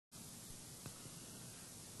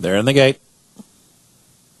They're in the gate.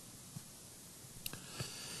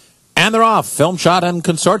 And they're off. Film Shot and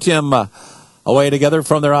Consortium away together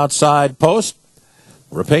from their outside post.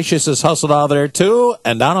 Rapacious is hustled out of there, too.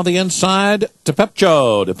 And down on the inside to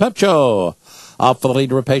Pepcho. Out for the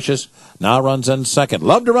lead, Rapacious. Now runs in second.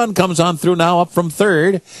 Love to Run comes on through now, up from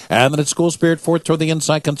third. And then it's School Spirit fourth toward the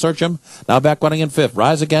inside. Consortium now back running in fifth.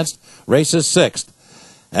 Rise Against races sixth.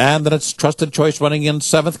 And then it's Trusted Choice running in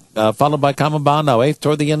seventh, followed by Common Bond now eighth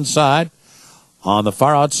toward the inside. On the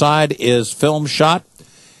far outside is Film Shot.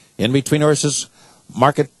 In between horses,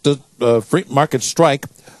 Free Market Strike.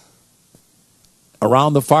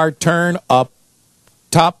 Around the far turn, up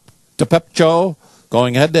top to Pepcho.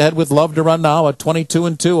 Going head-to-head with Love to Run now at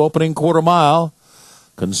 22-2, opening quarter mile.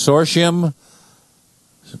 Consortium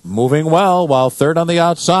moving well, while third on the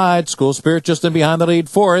outside. School Spirit just in behind the lead,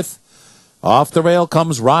 fourth. Off the rail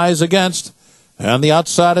comes Rise Against. And the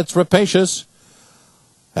outside, it's Rapacious.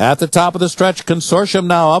 At the top of the stretch, Consortium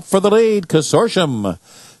now up for the lead. Consortium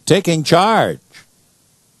taking charge.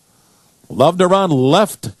 Love to Run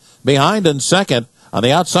left behind in second. On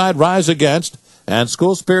the outside, Rise Against. And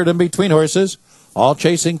School Spirit in between horses. All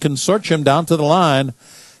chasing Consortium down to the line.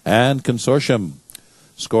 And Consortium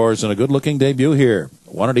scores in a good-looking debut here.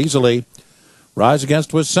 Won it easily. Rise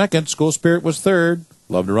Against was second. School Spirit was third.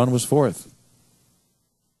 Love to Run was fourth.